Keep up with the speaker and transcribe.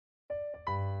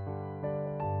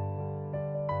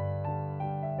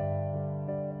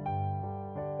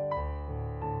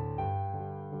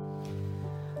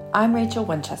I'm Rachel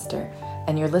Winchester,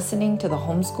 and you're listening to the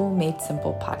Homeschool Made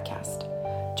Simple podcast.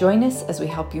 Join us as we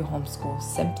help you homeschool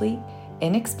simply,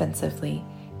 inexpensively,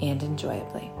 and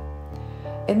enjoyably.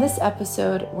 In this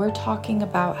episode, we're talking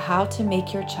about how to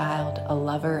make your child a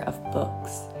lover of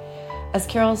books. As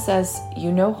Carol says,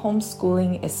 you know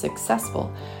homeschooling is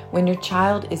successful when your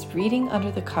child is reading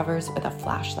under the covers with a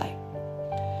flashlight.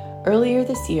 Earlier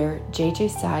this year,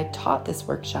 JJ Side taught this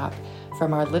workshop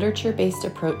from our Literature-Based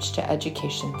Approach to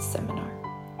Education seminar.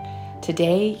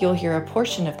 Today, you'll hear a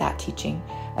portion of that teaching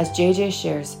as JJ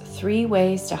shares 3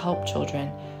 ways to help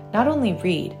children not only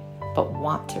read, but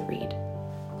want to read.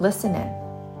 Listen in.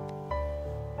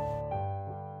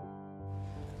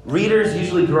 Readers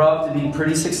usually grow up to be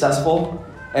pretty successful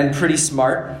and pretty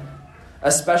smart,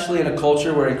 especially in a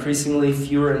culture where increasingly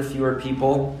fewer and fewer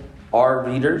people are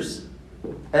readers.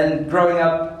 And growing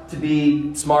up to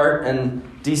be smart and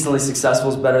decently successful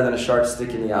is better than a sharp stick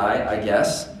in the eye, I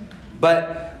guess.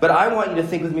 But I want you to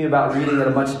think with me about reading at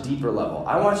a much deeper level.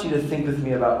 I want you to think with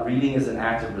me about reading as an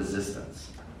act of resistance.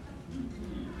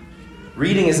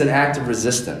 Reading is an act of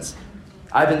resistance.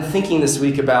 I've been thinking this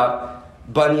week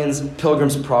about Bunyan's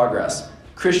Pilgrim's Progress,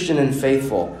 Christian and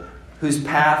faithful, whose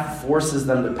path forces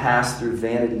them to pass through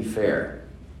Vanity Fair.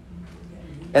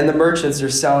 And the merchants are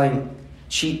selling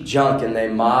cheap junk, and they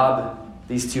mob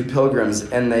these 2 pilgrims,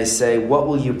 and they say, "What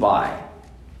will you buy?"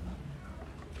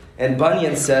 And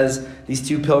Bunyan says these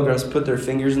 2 pilgrims put their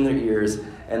fingers in their ears,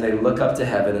 and they look up to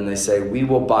heaven, and they say, "We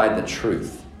will buy the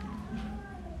truth."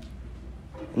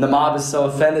 And the mob is so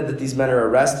offended that these men are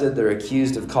arrested. They're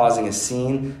accused of causing a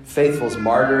scene. Faithful's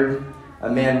martyred. A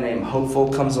man named Hopeful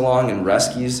comes along and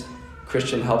rescues.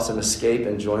 Christian helps him escape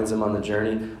and joins him on the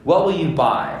journey. What will you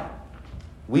buy?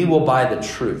 We will buy the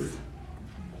truth.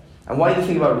 I want you to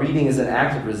think about reading as an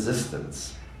act of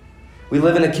resistance. We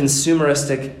live in a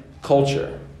consumeristic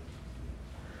culture.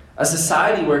 A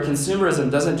society where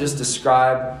consumerism doesn't just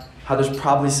describe how there's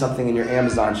probably something in your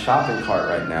Amazon shopping cart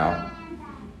right now,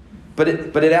 but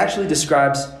it actually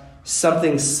describes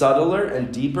something subtler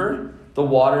and deeper, the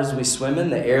waters we swim in,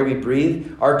 the air we breathe,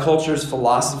 our culture's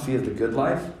philosophy of the good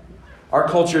life, our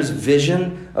culture's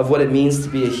vision of what it means to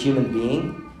be a human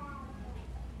being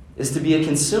is to be a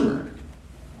consumer.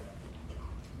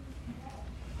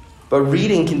 But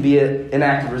reading can be an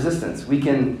act of resistance. We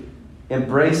can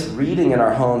embrace reading in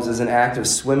our homes as an act of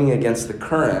swimming against the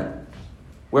current,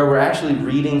 where we're actually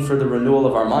reading for the renewal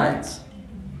of our minds,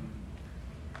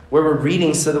 where we're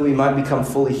reading so that we might become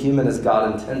fully human as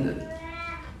God intended,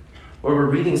 where we're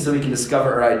reading so we can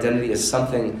discover our identity as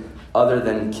something other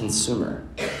than consumer.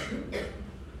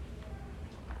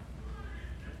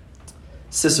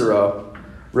 Cicero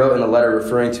wrote in a letter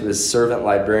referring to his servant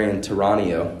librarian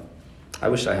Terranio. I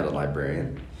wish I had a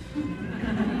librarian.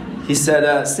 He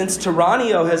said, "Since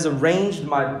Terranio has arranged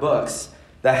my books,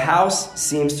 the house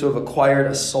seems to have acquired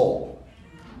a soul,"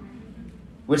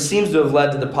 which seems to have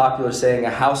led to the popular saying, "A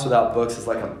house without books is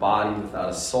like a body without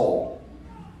a soul."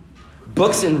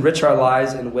 Books enrich our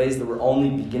lives in ways that we're only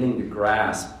beginning to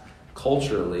grasp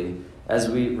culturally as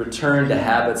we return to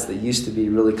habits that used to be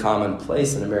really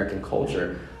commonplace in American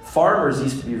culture. Farmers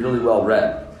used to be really well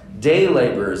read. Day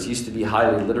laborers used to be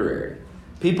highly literary.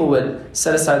 People would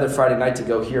set aside their Friday night to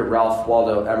go hear Ralph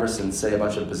Waldo Emerson say a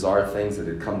bunch of bizarre things that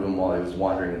had come to him while he was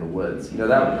wandering in the woods. You know,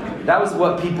 that was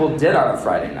what people did on a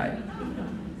Friday night.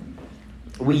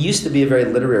 We used to be a very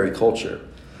literary culture.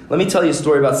 Let me tell you a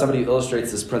story about somebody who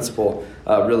illustrates this principle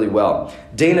really well.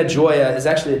 Dana Gioia is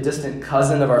actually a distant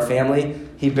cousin of our family.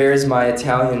 He bears my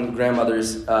Italian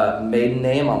grandmother's maiden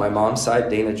name on my mom's side,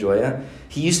 Dana Gioia.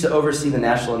 He used to oversee the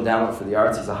National Endowment for the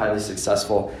Arts. He's a highly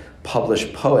successful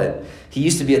published poet. He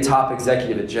used to be a top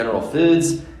executive at General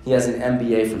Foods. He has an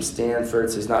MBA from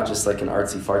Stanford, so he's not just like an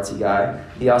artsy-fartsy guy.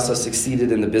 He also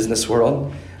succeeded in the business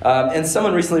world. And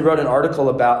someone recently wrote an article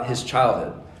about his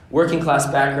childhood. Working class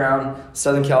background,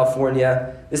 Southern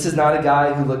California. This is not a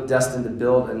guy who looked destined to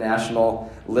build a national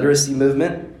literacy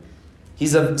movement.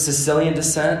 He's of Sicilian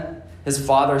descent. His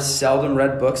father seldom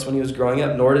read books when he was growing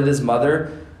up, nor did his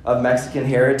mother, of Mexican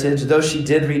heritage. Though she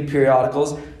did read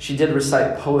periodicals, she did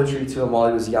recite poetry to him while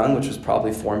he was young, which was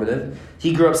probably formative.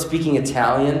 He grew up speaking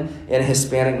Italian in a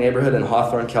Hispanic neighborhood in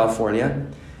Hawthorne, California.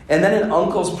 And then an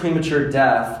uncle's premature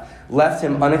death left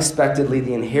him unexpectedly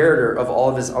the inheritor of all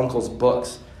of his uncle's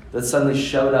books that suddenly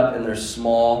showed up in their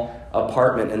small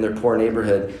apartment in their poor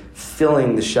neighborhood,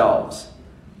 filling the shelves.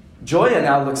 Gioia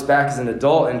now looks back as an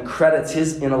adult and credits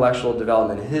his intellectual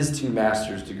development, his 2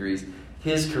 master's degrees,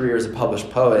 his career as a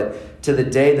published poet, to the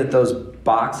day that those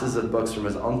boxes of books from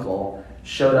his uncle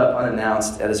showed up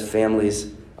unannounced at his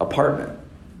family's apartment.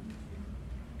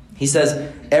 He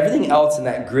says, everything else in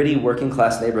that gritty working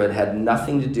class neighborhood had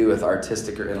nothing to do with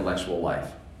artistic or intellectual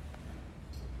life.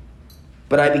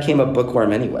 But I became a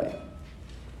bookworm anyway.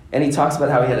 And he talks about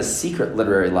how he had a secret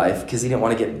literary life because he didn't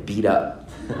want to get beat up.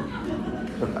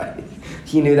 Right?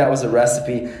 He knew that was a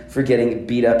recipe for getting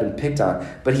beat up and picked on.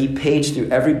 But he paged through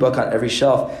every book on every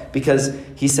shelf because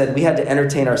he said we had to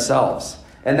entertain ourselves.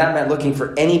 And that meant looking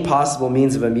for any possible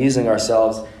means of amusing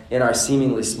ourselves in our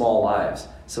seemingly small lives.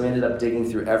 So he ended up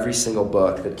digging through every single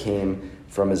book that came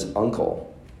from his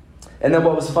uncle. And then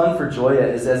what was fun for Gioia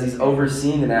is as he's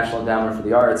overseeing the National Endowment for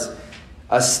the Arts,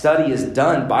 a study is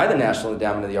done by the National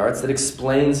Endowment of the Arts that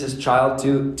explains his child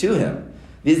to him.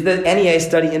 The NEA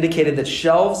study indicated that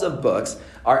shelves of books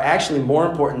are actually more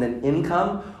important than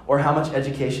income or how much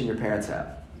education your parents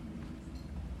have.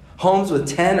 Homes with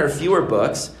 10 or fewer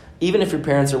books, even if your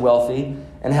parents are wealthy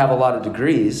and have a lot of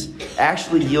degrees,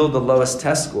 actually yield the lowest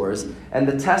test scores, and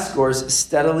the test scores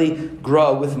steadily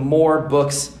grow with more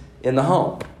books in the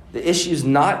home. The issue is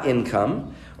not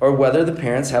income or whether the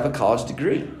parents have a college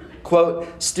degree. Quote,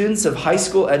 students of high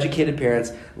school educated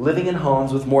parents living in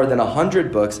homes with more than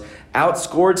 100 books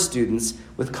outscored students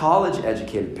with college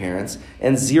educated parents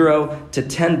and 0 to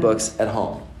 10 books at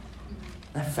home.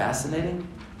 Isn't that fascinating?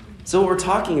 So what we're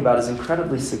talking about is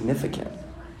incredibly significant.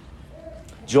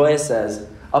 Gioia says,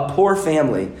 a poor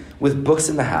family with books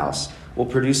in the house will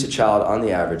produce a child on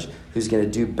the average who's going to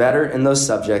do better in those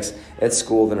subjects at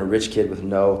school than a rich kid with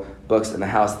no books in the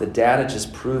house. The data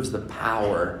just proves the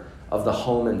power of the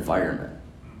home environment.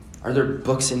 Are there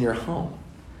books in your home?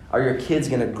 Are your kids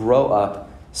going to grow up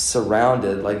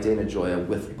surrounded, like Dana Gioia,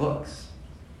 with books?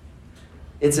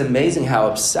 It's amazing how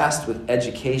obsessed with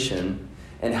education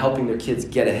and helping their kids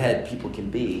get ahead people can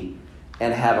be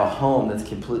and have a home that's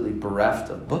completely bereft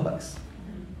of books.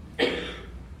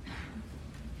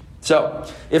 So,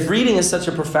 if reading is such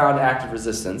a profound act of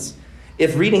resistance,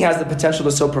 if reading has the potential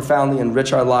to so profoundly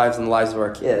enrich our lives and the lives of our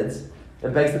kids,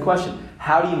 it begs the question,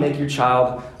 how do you make your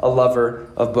child a lover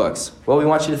of books? Well, we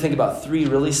want you to think about 3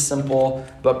 really simple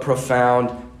but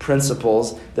profound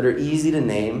principles that are easy to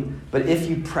name, but if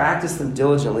you practice them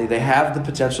diligently, they have the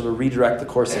potential to redirect the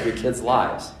course of your kids'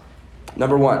 lives.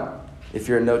 Number 1, if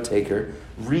you're a note taker,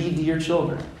 read to your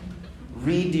children.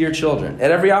 Read to your children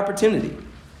at every opportunity.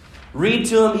 Read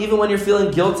to them even when you're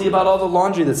feeling guilty about all the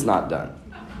laundry that's not done.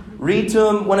 Read to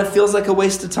them when it feels like a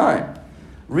waste of time.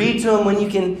 Read to them when you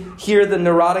can hear the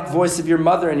neurotic voice of your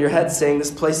mother in your head saying,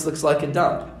 this place looks like a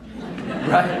dump.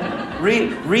 Right?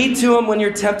 Read to them when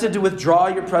you're tempted to withdraw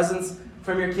your presence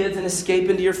from your kids and escape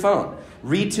into your phone.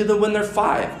 Read to them when they're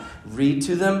 5. Read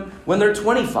to them when they're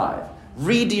 25.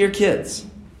 Read to your kids.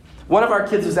 One of our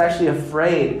kids was actually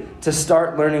afraid to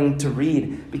start learning to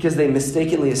read because they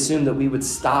mistakenly assumed that we would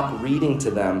stop reading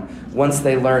to them once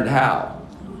they learned how.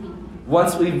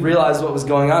 Once we realized what was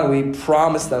going on, we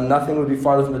promised them nothing would be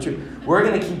farther from the truth. We're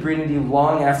going to keep reading to you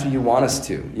long after you want us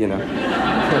to, you know.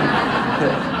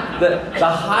 The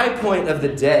high point of the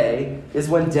day is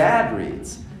when Dad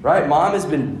reads, right? Mom has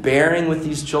been bearing with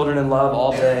these children in love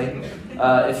all day.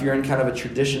 If you're in kind of a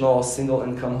traditional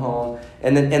single-income home.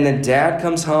 And then Dad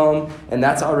comes home, and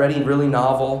that's already really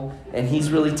novel, and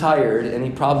he's really tired, and he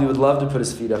probably would love to put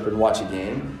his feet up and watch a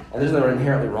game. And there's nothing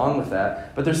inherently wrong with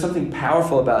that. But there's something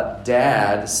powerful about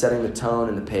Dad setting the tone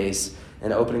and the pace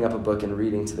and opening up a book and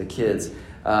reading to the kids.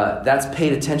 That's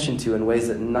paid attention to in ways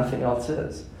that nothing else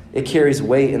is. It carries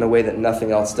weight in a way that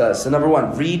nothing else does. So number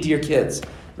 1, read to your kids.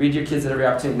 Read to your kids at every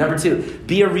opportunity. Number 2,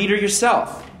 be a reader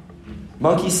yourself.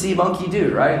 Monkey see, monkey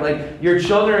do, right? Like, your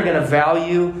children are going to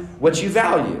value what you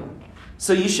value.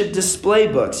 So you should display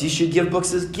books. You should give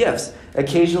books as gifts.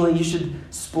 Occasionally, you should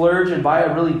splurge and buy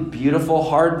a really beautiful,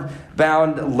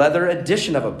 hardbound leather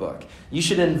edition of a book. You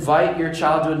should invite your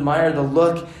child to admire the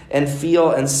look and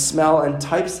feel and smell and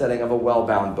typesetting of a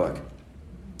well-bound book.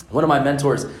 One of my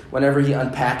mentors, whenever he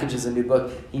unpackages a new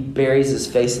book, he buries his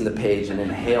face in the page and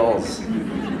inhales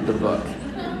the book.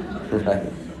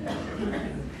 Right?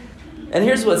 And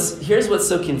here's what's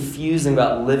so confusing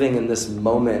about living in this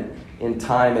moment in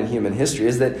time in human history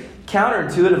is that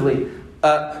counterintuitively,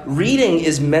 reading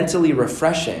is mentally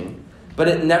refreshing, but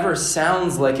it never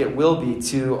sounds like it will be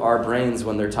to our brains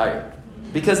when they're tired.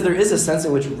 Because there is a sense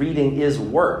in which reading is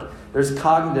work. There's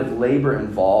cognitive labor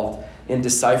involved in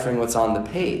deciphering what's on the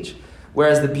page.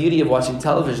 Whereas the beauty of watching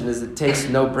television is it takes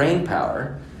no brain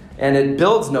power, and it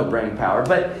builds no brain power.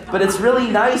 But it's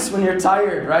really nice when you're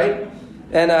tired, right?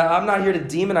 And I'm not here to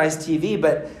demonize TV,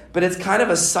 but it's kind of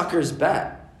a sucker's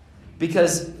bet.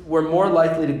 Because we're more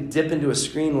likely to dip into a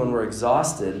screen when we're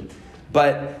exhausted,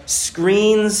 but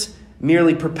screens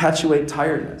merely perpetuate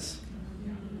tiredness.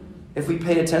 if we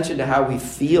pay attention to how we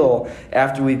feel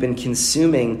after we've been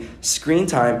consuming screen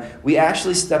time, we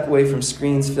actually step away from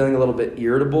screens feeling a little bit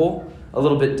irritable, a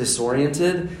little bit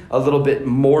disoriented, a little bit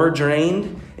more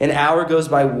drained. An hour goes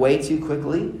by way too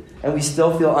quickly, and we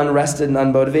still feel unrested and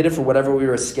unmotivated for whatever we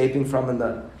were escaping from in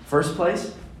the first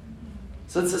place.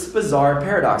 So it's this bizarre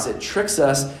paradox. It tricks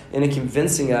us into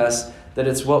convincing us that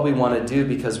it's what we want to do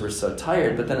because we're so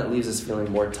tired, but then it leaves us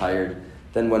feeling more tired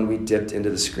than when we dipped into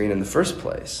the screen in the first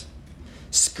place.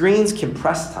 Screens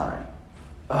compress time.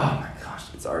 Oh my gosh,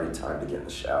 it's already time to get in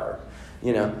the shower.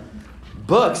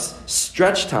 Books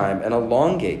stretch time and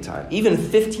elongate time. Even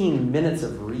 15 minutes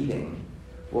of reading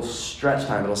will stretch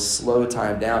time. It'll slow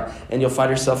time down, and you'll find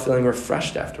yourself feeling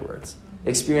refreshed afterwards,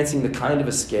 experiencing the kind of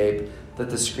escape that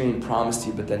the screen promised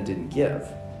you but then didn't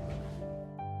give.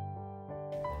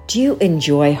 Do you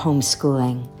enjoy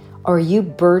homeschooling, or are you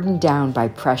burdened down by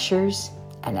pressures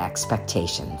and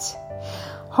expectations?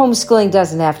 Homeschooling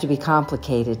doesn't have to be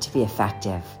complicated to be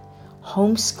effective.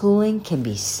 Homeschooling can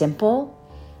be simple,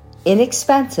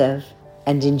 inexpensive,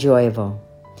 and enjoyable.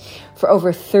 For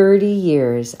over 30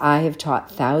 years, I have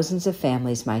taught thousands of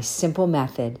families my simple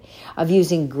method of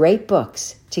using great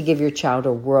books to give your child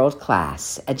a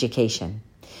world-class education.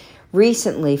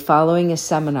 Recently, following a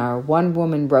seminar, one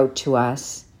woman wrote to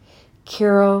us,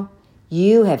 "Carol,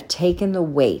 you have taken the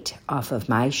weight off of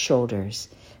my shoulders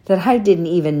that I didn't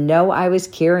even know I was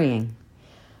carrying."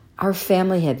 Our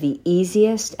family had the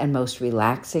easiest and most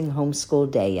relaxing homeschool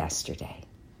day yesterday.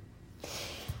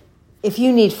 If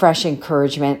you need fresh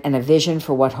encouragement and a vision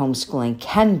for what homeschooling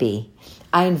can be,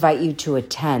 I invite you to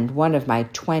attend one of my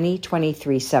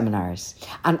 2023 seminars.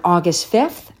 On August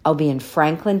 5th, I'll be in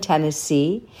Franklin,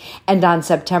 Tennessee, and on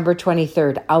September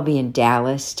 23rd, I'll be in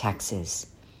Dallas, Texas.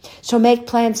 So make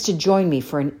plans to join me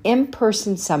for an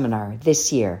in-person seminar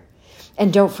this year.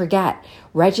 And don't forget,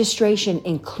 registration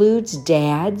includes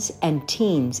dads and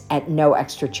teens at no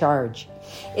extra charge.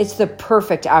 It's the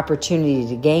perfect opportunity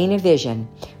to gain a vision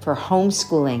for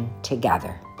homeschooling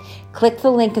together. Click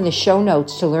the link in the show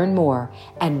notes to learn more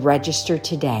and register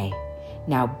today.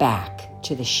 Now back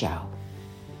to the show.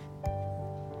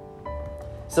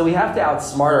 So we have to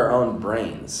outsmart our own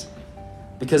brains,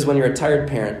 because when you're a tired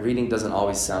parent, reading doesn't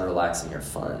always sound relaxing or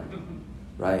fun,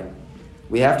 right?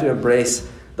 We have to embrace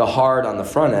the hard on the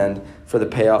front end for the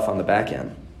payoff on the back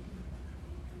end.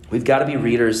 We've got to be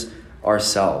readers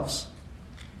ourselves.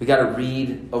 We got to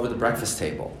read over the breakfast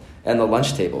table and the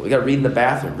lunch table. We got to read in the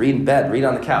bathroom, read in bed, read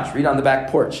on the couch, read on the back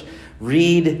porch,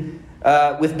 read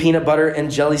with peanut butter and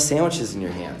jelly sandwiches in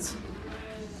your hands.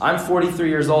 I'm 43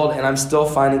 years old, and I'm still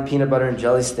finding peanut butter and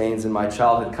jelly stains in my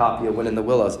childhood copy of Wind in the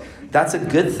Willows. That's a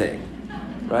good thing,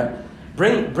 right?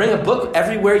 Bring a book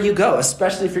everywhere you go,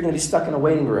 especially if you're going to be stuck in a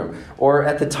waiting room or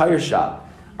at the tire shop.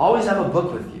 Always have a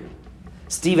book with you.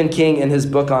 Stephen King, in his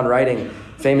book on writing,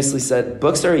 famously said,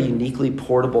 "Books are a uniquely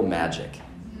portable magic."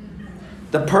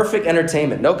 The perfect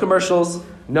entertainment. No commercials,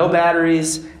 no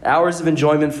batteries, hours of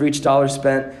enjoyment for each dollar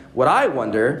spent. What I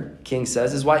wonder, King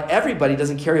says, is why everybody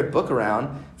doesn't carry a book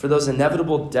around for those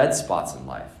inevitable dead spots in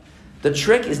life. The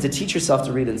trick is to teach yourself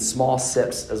to read in small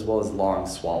sips as well as long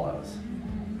swallows.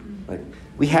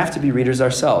 We have to be readers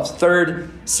ourselves. Third,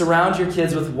 surround your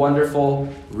kids with wonderful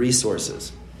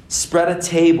resources. Spread a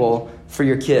table for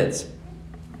your kids.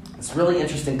 This really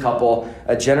interesting couple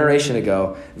a generation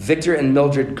ago, Victor and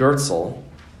Mildred Gertzel,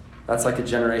 that's like a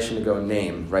generation ago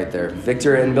name right there,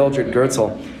 Victor and Mildred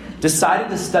Gertzel, decided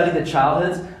to study the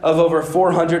childhoods of over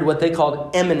 400 what they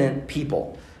called eminent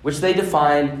people, which they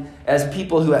defined as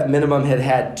people who at minimum had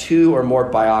had 2 or more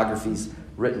biographies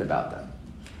written about them.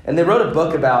 And they wrote a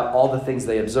book about all the things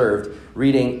they observed,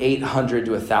 reading 800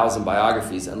 to 1,000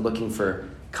 biographies and looking for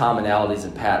commonalities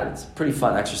and patterns. Pretty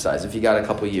fun exercise. If you got a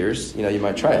couple years, you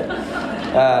might try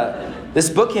it. This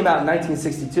book came out in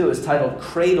 1962. It was titled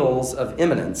Cradles of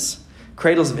Eminence.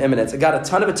 Cradles of Eminence. It got a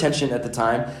ton of attention at the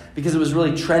time because it was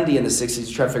really trendy in the 60s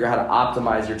to try to figure out how to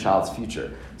optimize your child's future.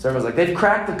 So everyone's like, they've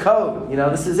cracked the code.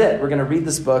 This is it. We're going to read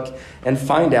this book and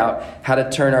find out how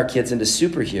to turn our kids into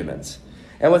superhumans.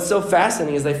 And what's so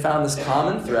fascinating is they found this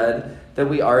common thread that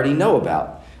we already know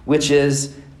about, which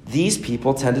is these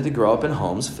people tended to grow up in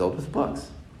homes filled with books.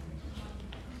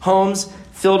 Homes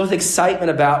filled with excitement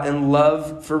about and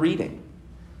love for reading.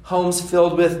 Homes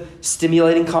filled with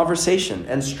stimulating conversation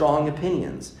and strong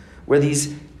opinions, where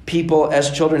these people as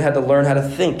children had to learn how to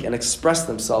think and express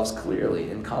themselves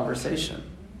clearly in conversation.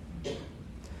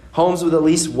 Homes with at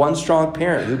least one strong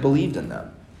parent who believed in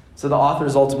them. So the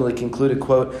authors ultimately concluded,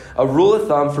 quote, "A rule of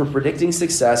thumb for predicting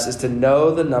success is to know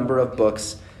the number of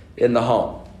books in the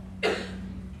home."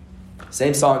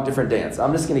 Same song, different dance.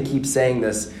 I'm just going to keep saying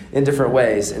this in different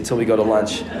ways until we go to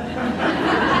lunch.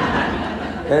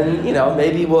 And,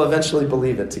 maybe we'll eventually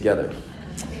believe it together.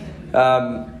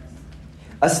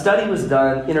 A study was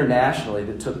done internationally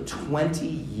that took 20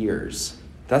 years.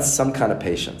 That's some kind of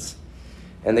patience.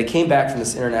 And they came back from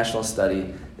this international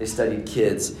study. They studied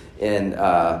kids in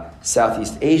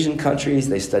Southeast Asian countries.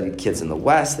 They studied kids in the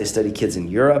West. They studied kids in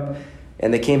Europe.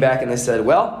 And they came back and they said,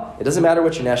 well, it doesn't matter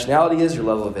what your nationality is, your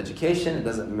level of education. It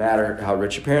doesn't matter how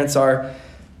rich your parents are.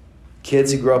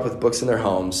 Kids who grow up with books in their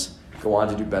homes go on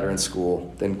to do better in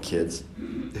school than kids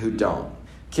who don't.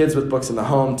 Kids with books in the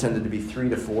home tended to be 3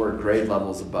 to 4 grade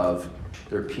levels above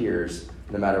their peers,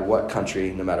 no matter what country,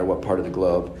 no matter what part of the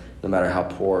globe, no matter how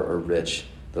poor or rich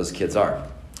those kids are.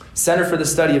 Center for the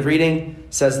Study of Reading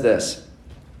says this: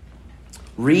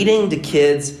 reading to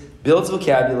kids builds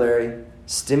vocabulary,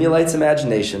 stimulates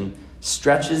imagination,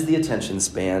 stretches the attention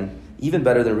span, even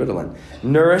better than Ritalin,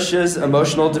 nourishes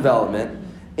emotional development,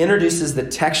 introduces the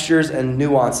textures and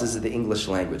nuances of the English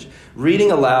language.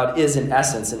 Reading aloud is, in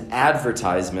essence, an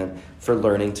advertisement for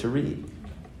learning to read.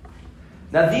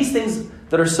 Now, these things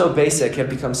that are so basic have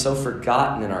become so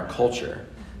forgotten in our culture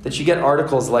that you get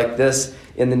articles like this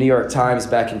in the New York Times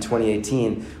back in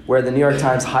 2018, where the New York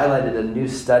Times highlighted a new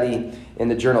study in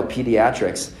the journal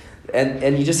Pediatrics.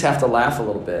 And you just have to laugh a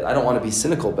little bit. I don't want to be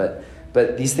cynical, but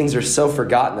these things are so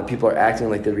forgotten that people are acting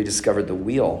like they rediscovered the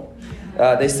wheel.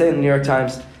 They say in the New York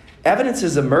Times, evidence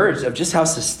has emerged of just how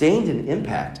sustained an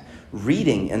impact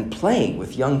reading and playing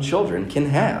with young children can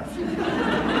have.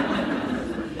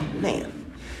 Man.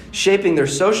 Shaping their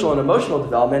social and emotional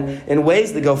development in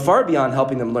ways that go far beyond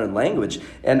helping them learn language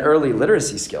and early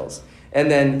literacy skills. And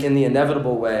then in the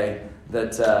inevitable way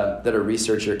that a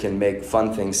researcher can make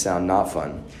fun things sound not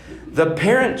fun. The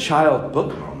parent-child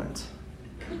book moment.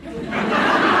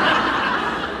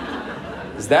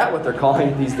 Is that what they're calling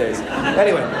it these days?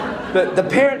 Anyway, the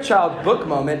parent-child book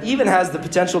moment even has the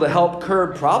potential to help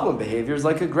curb problem behaviors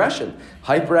like aggression,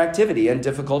 hyperactivity, and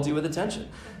difficulty with attention.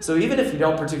 So even if you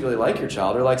don't particularly like your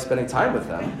child or like spending time with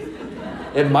them,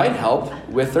 it might help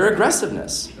with their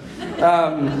aggressiveness.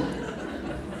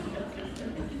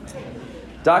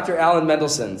 Dr. Alan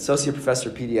Mendelsohn, Associate Professor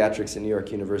of Pediatrics at New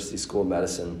York University School of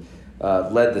Medicine,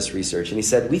 led this research. And he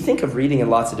said, we think of reading in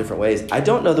lots of different ways. I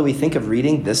don't know that we think of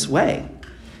reading this way.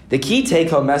 The key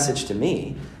take-home message to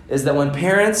me is that when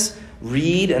parents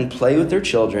read and play with their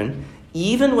children,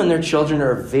 even when their children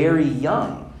are very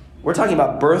young, we're talking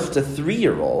about birth to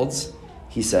 3-year-olds,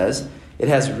 he says, it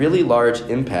has really large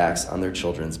impacts on their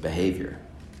children's behavior,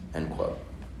 end quote.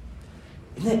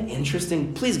 Isn't that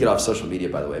interesting? Please get off social media,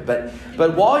 by the way. But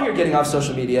while you're getting off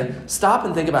social media, stop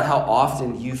and think about how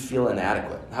often you feel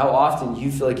inadequate, how often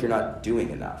you feel like you're not doing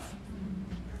enough.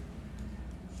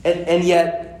 And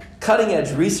yet,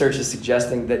 cutting-edge research is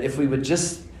suggesting that if we would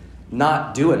just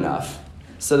not do enough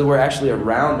so that we're actually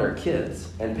around our kids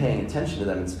and paying attention to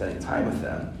them and spending time with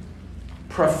them,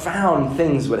 profound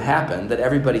things would happen that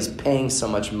everybody's paying so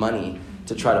much money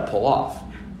to try to pull off.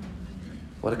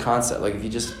 What a concept. Like if you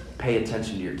just pay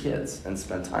attention to your kids and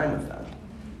spend time with them,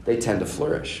 they tend to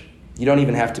flourish. You don't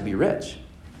even have to be rich.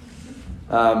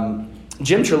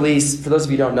 Jim Trelease, for those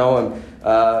of you who don't know him,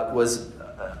 was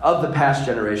of the past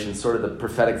generation, sort of the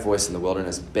prophetic voice in the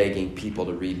wilderness, begging people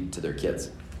to read to their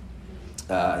kids.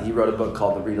 He wrote a book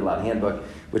called The Read Aloud Handbook,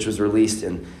 which was released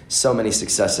in so many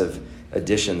successive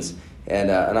editions.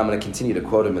 And I'm going to continue to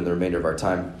quote him in the remainder of our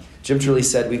time. Jim Trelease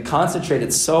said, we've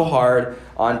concentrated so hard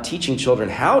on teaching children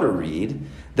how to read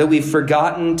that we've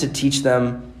forgotten to teach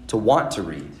them to want to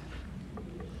read.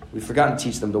 We've forgotten to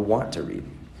teach them to want to read.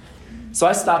 So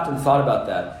I stopped and thought about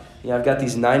that. I've got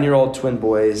these 9-year-old twin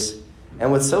boys,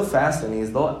 and what's so fascinating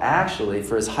is they'll actually,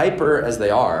 for as hyper as they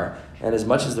are, and as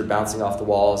much as they're bouncing off the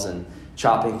walls and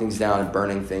chopping things down and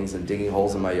burning things and digging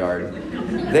holes in my yard,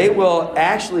 they will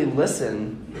actually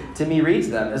listen to me read to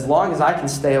them as long as I can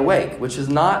stay awake, which is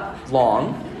not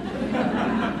long.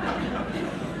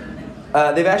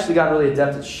 They've actually gotten really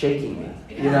adept at shaking me,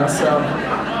 so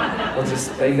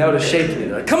they know to shake me.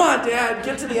 They're like, come on, Dad,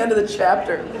 get to the end of the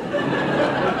chapter.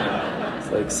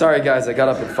 It's like, sorry guys, I got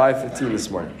up at 5:15 this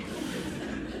morning.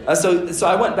 So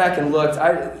I went back and looked.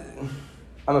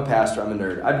 I'm a pastor, I'm a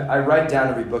nerd. I write down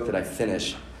every book that I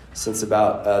finish since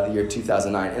about the year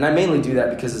 2009. And I mainly do that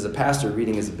because as a pastor,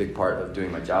 reading is a big part of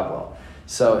doing my job well.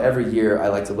 So every year I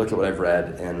like to look at what I've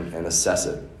read and assess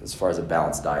it as far as a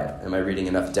balanced diet. Am I reading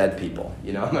enough dead people?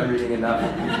 Am I reading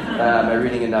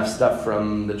enough stuff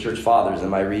from the church fathers?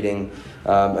 Am I reading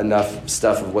enough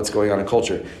stuff of what's going on in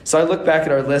culture? So I look back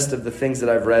at our list of the things that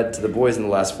I've read to the boys in the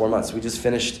last 4 months. We just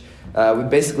finished, we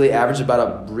basically average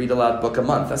about a read aloud book a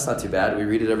month. That's not too bad. We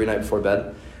read it every night before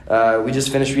bed. We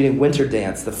just finished reading Winter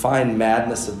Dance, The Fine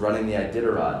Madness of Running the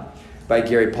Iditarod by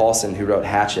Gary Paulson, who wrote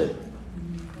Hatchet.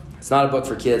 It's not a book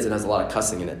for kids. It has a lot of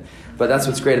cussing in it. But that's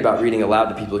what's great about reading aloud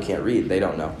to people who can't read. They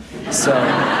don't know. So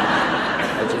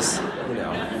I just,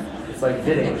 it's like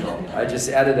VidAngel. I just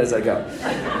add it as I go.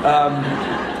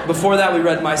 Before that, we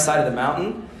read My Side of the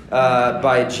Mountain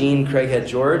by Gene Craighead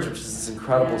George, which is this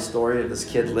incredible story of this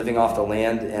kid living off the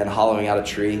land and hollowing out a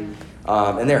tree.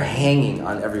 And they're hanging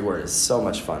on every word. It's so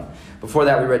much fun. Before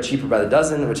that, we read Cheaper by the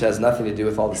Dozen, which has nothing to do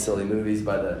with all the silly movies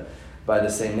by the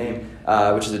same name,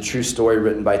 which is a true story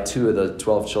written by 2 of the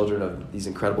 12 children of these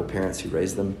incredible parents who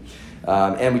raised them.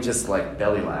 And we just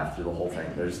belly laughed through the whole thing.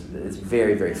 It's a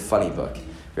very, very funny book,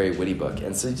 very witty book.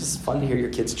 And so it's just fun to hear your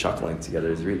kids chuckling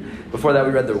together as you read. Before that,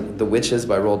 we read The Witches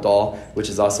by Roald Dahl, which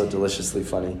is also deliciously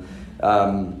funny.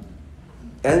 And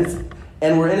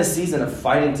we're in a season of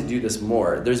fighting to do this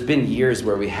more. There's been years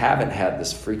where we haven't had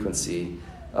this frequency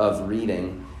of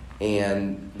reading,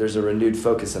 and there's a renewed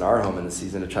focus in our home in the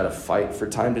season to try to fight for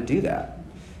time to do that.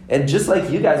 And just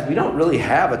like you guys, we don't really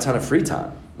have a ton of free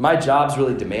time. My job's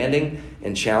really demanding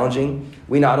and challenging.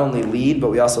 We not only lead,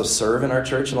 but we also serve in our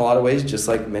church in a lot of ways, just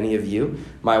like many of you.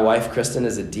 My wife, Kristen,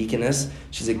 is a deaconess.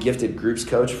 She's a gifted groups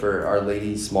coach for our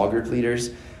ladies small group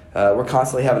leaders. We're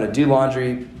constantly having to do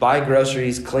laundry, buy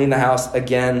groceries, clean the house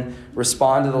again,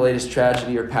 respond to the latest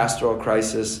tragedy or pastoral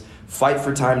crisis, fight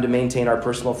for time to maintain our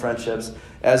personal friendships,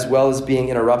 as well as being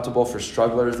interruptible for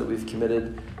strugglers that we've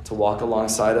committed to walk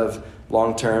alongside of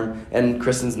long term. And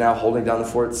Kristen's now holding down the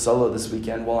fort solo this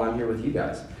weekend while I'm here with you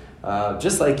guys.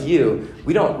 Just like you,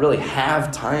 we don't really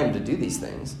have time to do these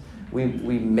things. We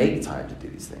make time to do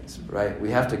these things, right?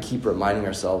 We have to keep reminding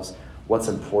ourselves what's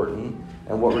important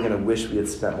and what we're going to wish we had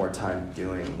spent more time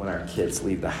doing when our kids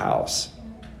leave the house.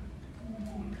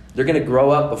 They're going to grow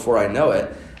up before I know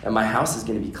it, and my house is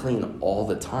going to be clean all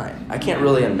the time. I can't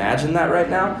really imagine that right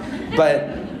now, but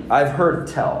I've heard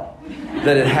tell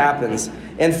that it happens.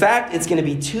 In fact, it's going to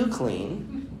be too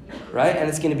clean, right? And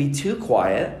it's going to be too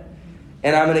quiet,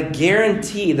 and I'm going to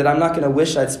guarantee that I'm not going to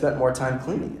wish I'd spent more time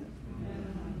cleaning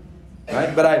it,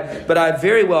 right? But I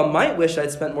very well might wish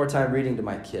I'd spent more time reading to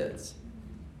my kids.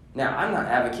 Now, I'm not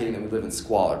advocating that we live in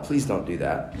squalor. Please don't do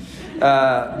that.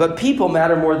 But people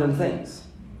matter more than things,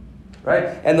 right?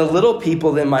 And the little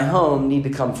people in my home need to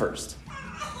come first.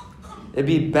 It'd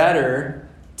be better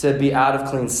to be out of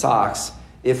clean socks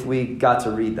if we got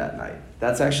to read that night.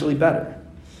 That's actually better.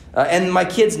 And my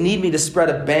kids need me to spread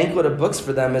a banquet of books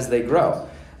for them as they grow.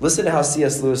 Listen to how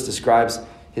C.S. Lewis describes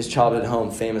his childhood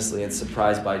home famously in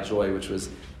Surprised by Joy, which was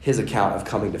his account of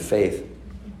coming to faith.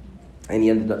 And he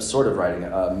ended up sort of writing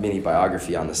a mini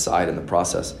biography on the side in the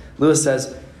process. Lewis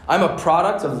says, "I'm a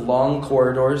product of long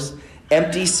corridors,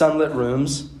 empty sunlit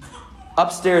rooms,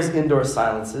 upstairs indoor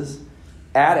silences,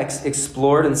 attics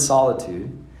explored in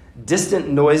solitude, distant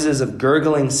noises of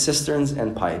gurgling cisterns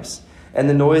and pipes, and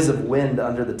the noise of wind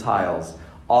under the tiles,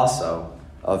 also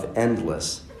of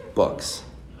endless books.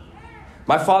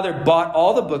 My father bought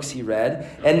all the books he read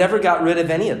and never got rid of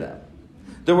any of them.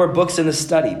 There were books in the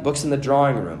study, books in the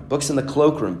drawing room, books in the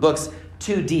cloakroom, books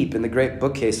too deep in the great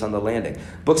bookcase on the landing,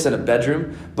 books in a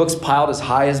bedroom, books piled as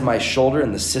high as my shoulder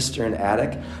in the cistern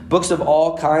attic, books of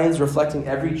all kinds reflecting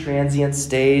every transient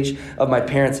stage of my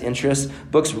parents' interests,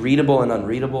 books readable and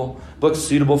unreadable, books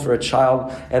suitable for a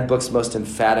child, and books most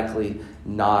emphatically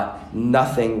not.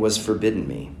 Nothing was forbidden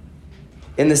me.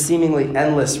 In the seemingly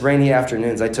endless rainy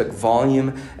afternoons, I took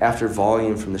volume after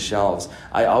volume from the shelves.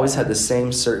 I always had the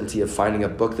same certainty of finding a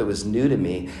book that was new to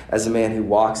me as a man who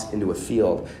walks into a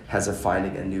field has of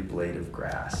finding a new blade of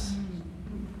grass."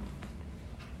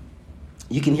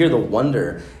 You can hear the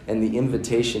wonder and the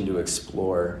invitation to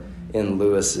explore in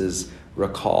Lewis's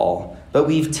recall. But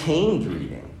we've tamed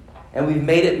reading, and we've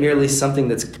made it merely something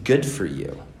that's good for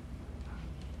you.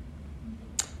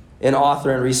 An author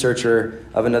and researcher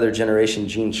of another generation,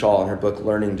 Jean Chall, in her book,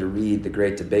 Learning to Read, The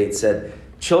Great Debate, said,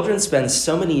 "Children spend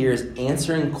so many years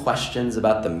answering questions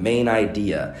about the main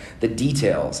idea, the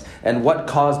details, and what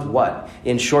caused what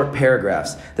in short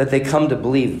paragraphs that they come to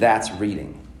believe that's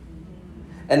reading.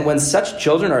 And when such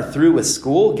children are through with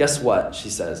school, guess what?"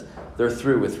 she says, "they're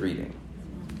through with reading."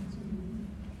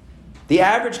 The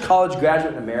average college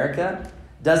graduate in America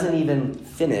doesn't even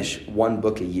finish one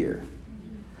book a year.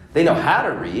 They know how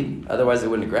to read, otherwise they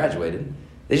wouldn't have graduated.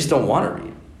 They just don't want to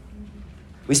read.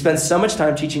 We spend so much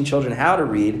time teaching children how to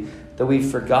read that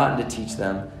we've forgotten to teach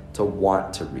them to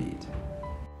want to read.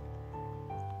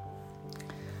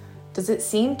 Does it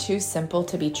seem too simple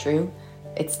to be true?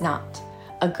 It's not.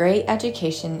 A great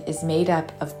education is made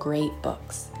up of great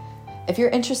books. If you're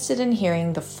interested in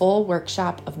hearing the full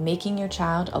workshop of making your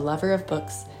child a lover of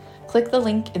books, click the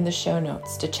link in the show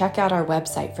notes to check out our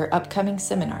website for upcoming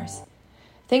seminars.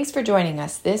 Thanks for joining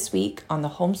us this week on the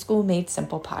Homeschool Made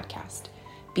Simple podcast.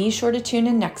 Be sure to tune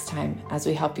in next time as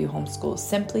we help you homeschool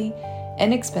simply,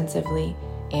 inexpensively,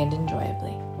 and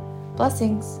enjoyably.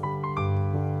 Blessings.